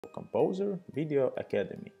Composer Video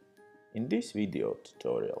Academy. In this video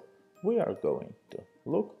tutorial, we are going to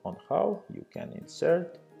look on how you can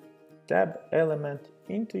insert tab element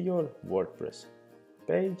into your WordPress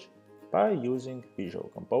page by using Visual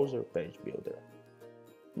Composer Page Builder.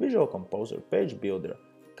 Visual Composer Page Builder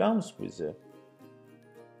comes with a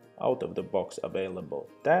out-of-the-box available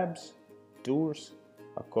tabs, tours,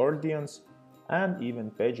 accordions, and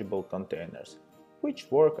even pageable containers,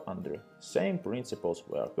 which work under same principles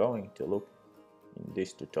we are going to look in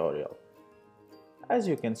this tutorial. As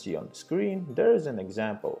you can see on the screen, there is an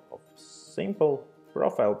example of simple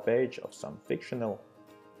profile page of some fictional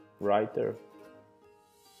writer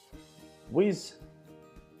with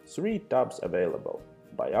 3 tabs available: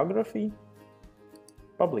 biography,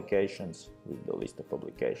 publications with the list of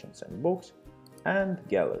publications and books, and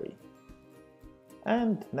gallery.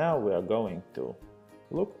 And now we are going to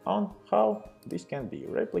look on how this can be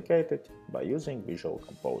replicated by using Visual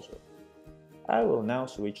Composer. I will now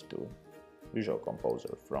switch to Visual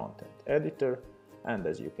Composer Front-End Editor, and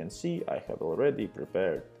as you can see, I have already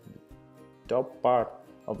prepared the top part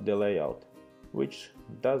of the layout, which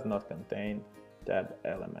does not contain tab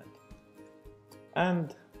element.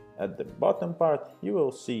 And at the bottom part you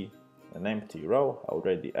will see an empty row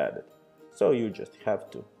already added, so you just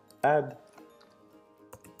have to add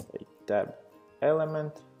a tab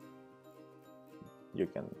element. You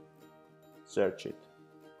can search it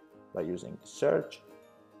by using search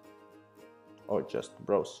or just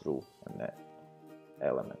browse through an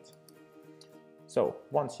element. So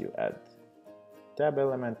once you add tab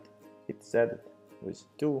element, it's added with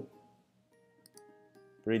 2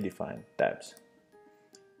 predefined tabs.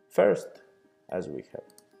 First, as we have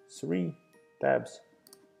 3 tabs,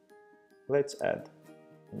 let's add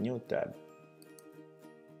a new tab.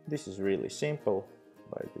 This is really simple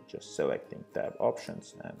by just selecting tab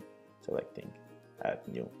options and selecting add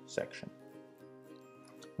new section.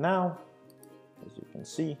 Now, as you can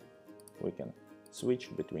see, we can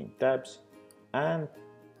switch between tabs and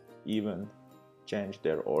even change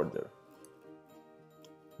their order.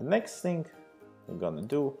 The next thing we're gonna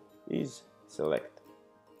do is select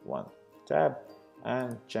one tab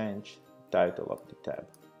and change the title of the tab.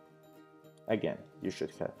 Again, you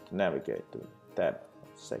should have to navigate to the tab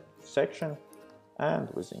section, and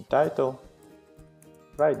within title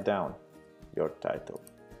write down your title.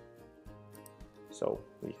 So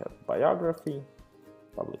we have biography,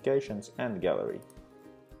 publications, and gallery.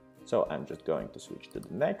 So I'm just going to switch to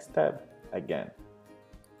the next tab. Again,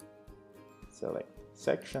 select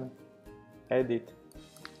section, edit,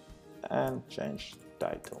 and change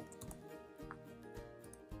title.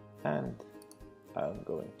 And I'm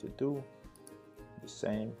going to do the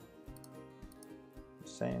same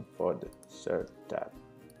for the third tab.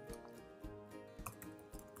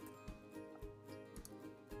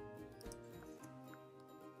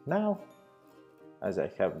 Now, as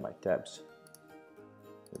I have my tabs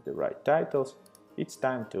with the right titles, it's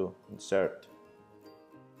time to insert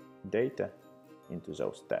data into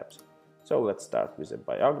those tabs. So let's start with a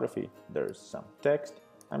biography. There is some text.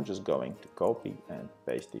 I'm just going to copy and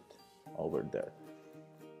paste it over there.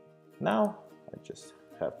 Now I just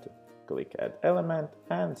have to click Add Element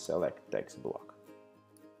and select Text Block.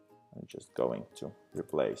 I'm just going to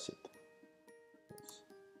replace it with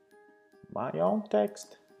my own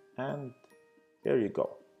text, and here you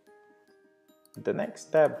go. The next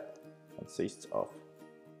tab consists of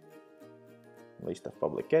list of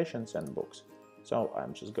publications and books. So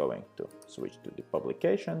I'm just going to switch to the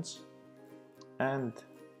publications, and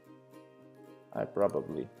I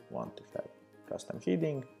probably want to have custom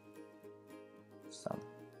heading, some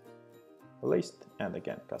list, and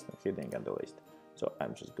again custom heading and the list. So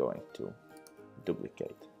I'm just going to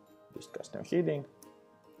duplicate this custom heading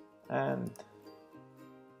and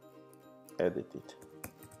edit it.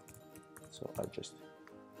 So I just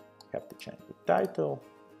have to change the title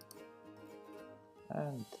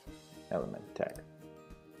and element tag.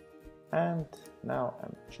 And now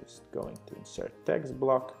I'm just going to insert text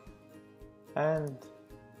block and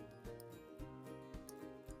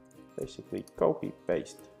basically copy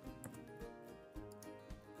paste.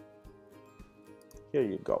 Here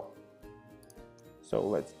you go. So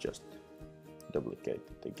let's just duplicate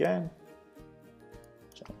it again,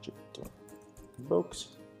 change it to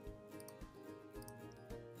books,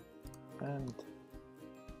 and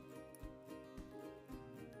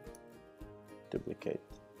duplicate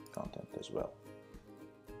content as well.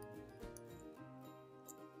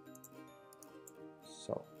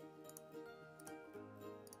 So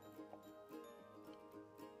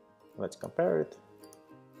let's compare it.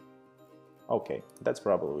 Okay, that's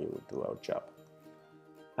probably will do our job.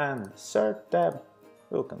 And third tab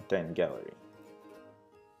will contain gallery.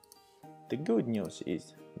 The good news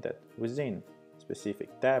is that within a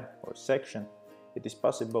specific tab or section, it is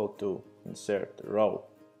possible to insert a row,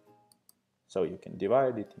 so you can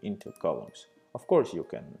divide it into columns. Of course, you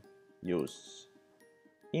can use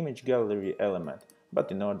image gallery element,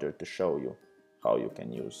 but in order to show you how you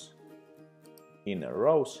can use inner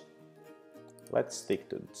rows, let's stick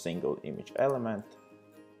to the single image element,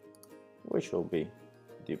 which will be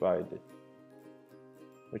divided,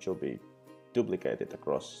 which will be duplicated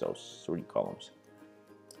across those 3 columns.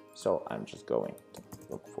 So I'm just going to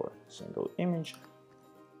look for a single image,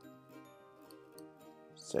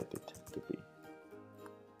 set it to be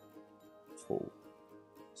full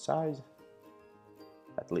size,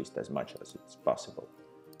 at least as much as it's possible.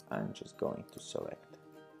 I'm just going to select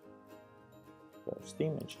first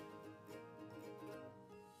image.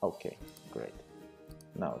 Okay, great.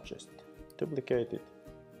 Now just duplicate it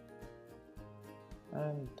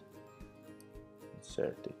and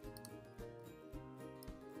insert it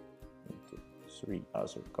into 3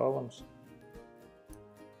 other columns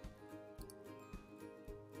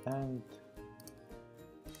and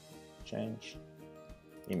change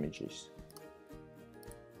images.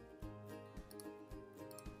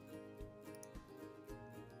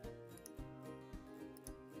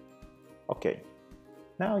 Okay,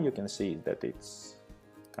 now you can see that it's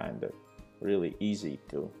kind of really easy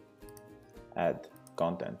to add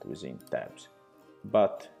content within tabs.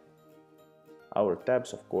 But our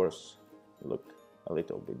tabs, of course, look a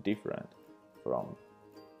little bit different from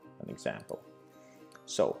an example.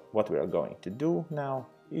 So what we are going to do now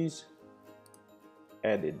is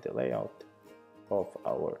edit the layout of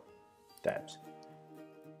our tabs.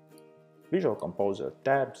 Visual Composer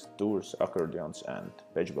tabs, tours, accordions and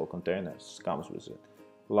pageable containers comes with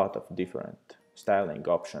a lot of different styling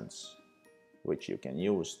options which you can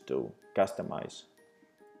use to customize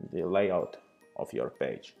the layout of your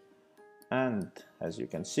page. And as you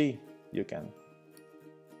can see, you can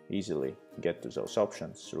easily get to those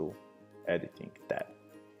options through Editing tab.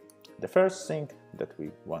 The first thing that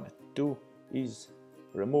we want to do is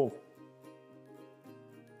remove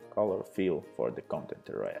color fill for the content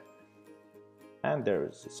array. And there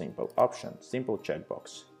is a simple option, simple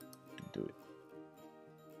checkbox to do it.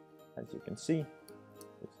 As you can see,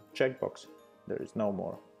 with the checkbox, there is no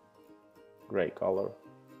more gray color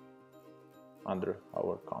under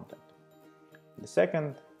our content. The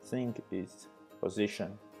second thing is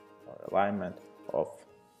position or alignment of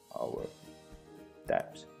our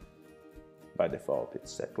tabs. By default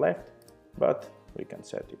it's set left, but we can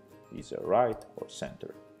set it either right or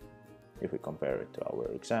center. If we compare it to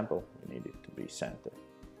our example, we need it to be center.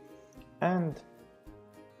 And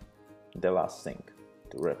the last thing,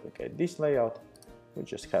 to replicate this layout, we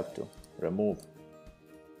just have to remove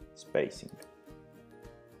spacing.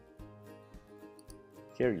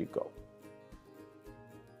 Here you go.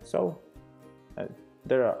 So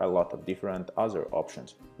there are a lot of different other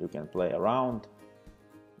options. You can play around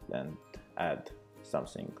and add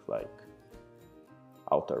something like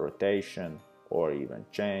auto rotation, or even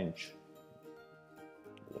change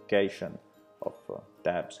location of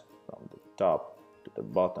tabs from the top to the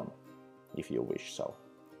bottom if you wish so.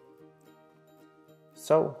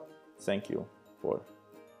 So thank you for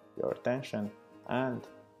your attention and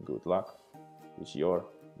good luck with your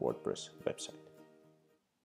WordPress website.